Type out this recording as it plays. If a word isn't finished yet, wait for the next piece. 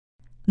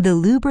The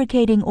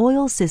lubricating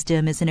oil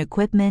system is an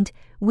equipment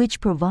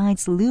which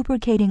provides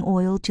lubricating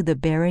oil to the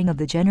bearing of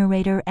the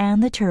generator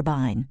and the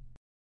turbine.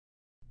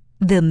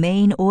 The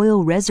main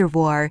oil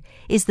reservoir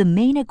is the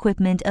main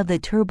equipment of the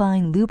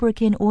turbine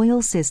lubricant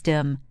oil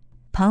system.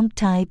 Pump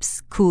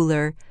types,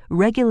 cooler,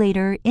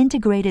 regulator,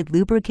 integrated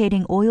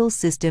lubricating oil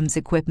systems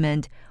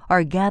equipment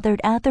are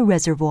gathered at the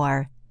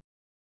reservoir.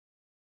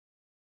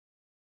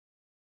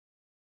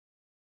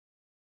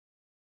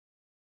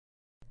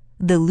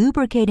 The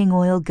lubricating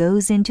oil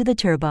goes into the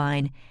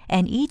turbine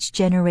and each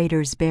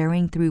generator's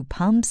bearing through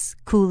pumps,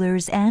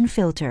 coolers, and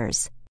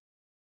filters.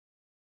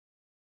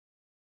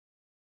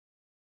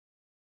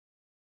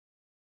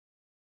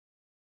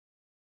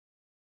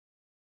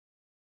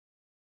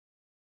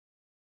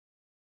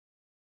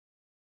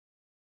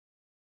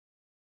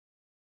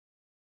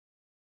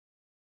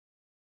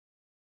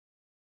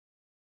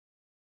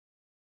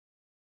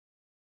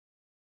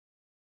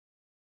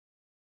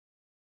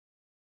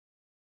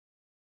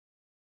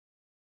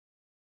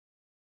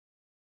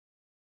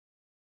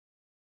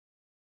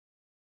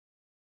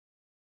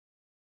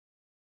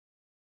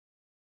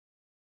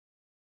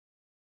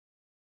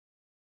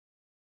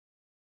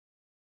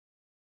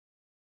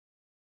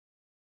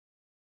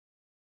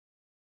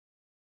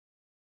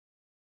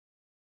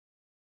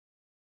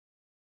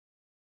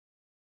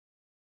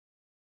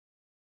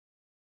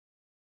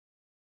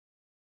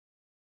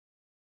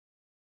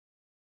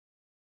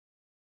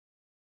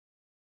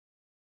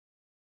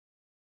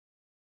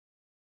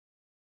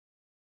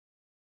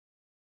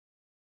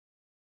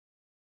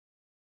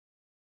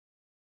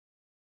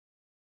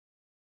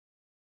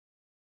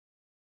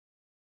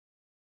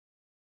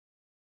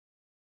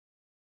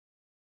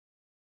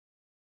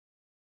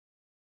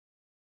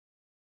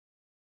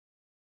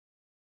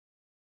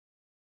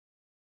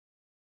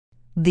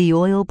 The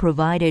oil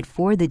provided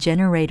for the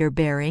generator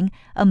bearing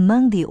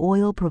among the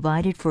oil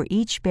provided for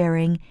each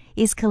bearing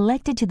is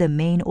collected to the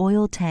main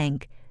oil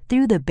tank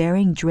through the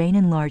bearing drain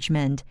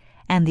enlargement,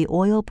 and the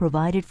oil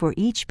provided for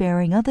each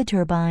bearing of the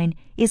turbine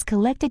is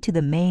collected to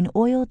the main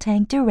oil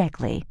tank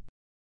directly.